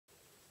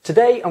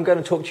Today I'm going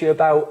to talk to you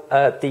about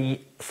the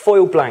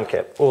foil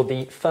blanket, or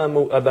the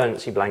thermal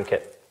emergency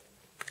blanket.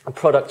 A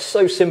product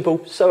so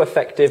simple, so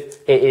effective,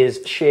 it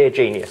is sheer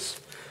genius.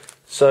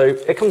 So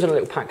it comes in a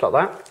little pack like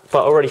that,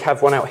 but I already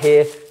have one out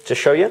here to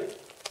show you.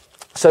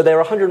 So they're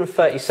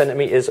 130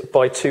 centimetres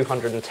by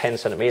 210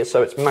 centimetres,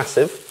 so it's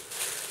massive.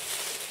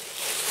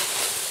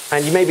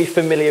 And you may be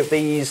familiar with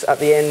these at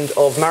the end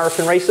of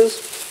marathon races.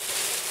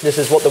 This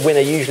is what the winner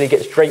usually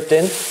gets draped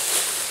in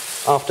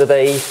after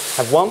they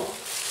have won.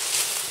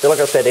 So like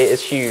I said, it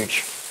is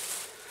huge.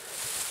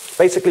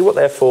 Basically what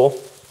they're for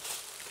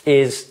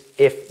is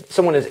if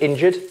someone is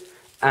injured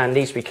and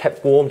needs to be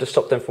kept warm to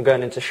stop them from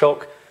going into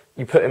shock,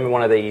 you put them in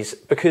one of these.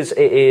 Because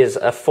it is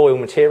a foil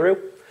material,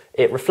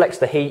 it reflects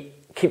the heat,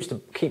 keeps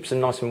them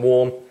nice and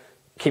warm,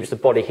 keeps the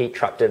body heat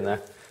trapped in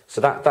there.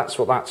 So that's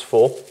what that's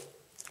for.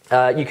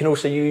 You can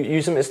also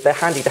use them, they're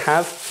handy to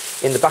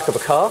have in the back of a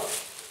car.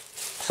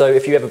 So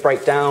if you ever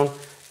break down,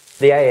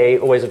 the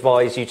AA always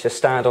advise you to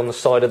stand on the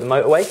side of the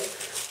motorway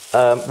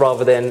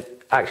rather than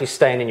actually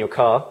staying in your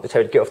car. They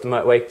tell you to get off the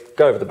motorway,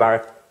 go over the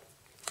barrier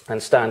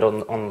and stand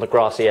on the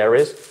grassy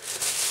areas.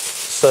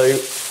 So,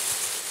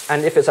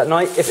 and if it's at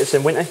night, if it's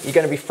in winter, you're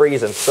going to be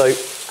freezing. So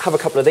have a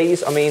couple of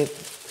these. I mean,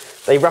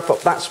 they wrap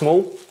up that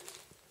small,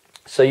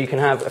 so you can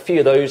have a few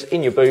of those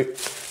in your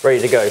boot, ready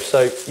to go.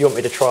 So you want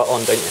me to try it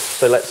on, don't you?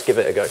 So let's give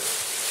it a go.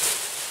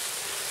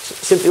 So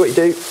simply what you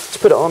do is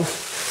put it on,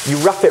 you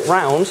wrap it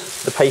round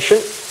the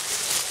patient,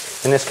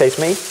 in this case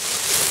me.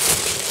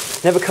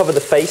 Never cover the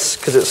face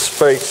because it's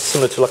very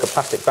similar to like a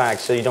plastic bag,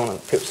 so you don't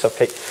want people to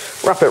suffocate.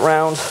 Wrap it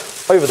round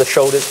over the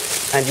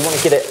shoulders, and you want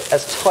to get it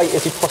as tight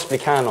as you possibly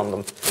can on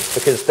them,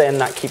 because then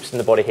that keeps in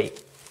the body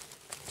heat.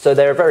 So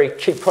they're a very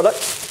cheap product.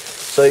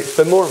 So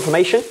for more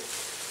information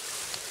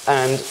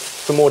and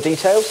for more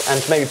details,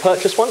 and to maybe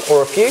purchase one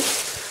or a few,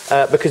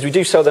 because we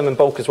do sell them in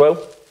bulk as well,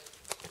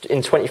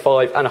 in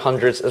 25 and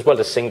 100s as well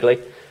as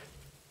singly,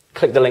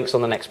 click the links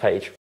on the next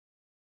page.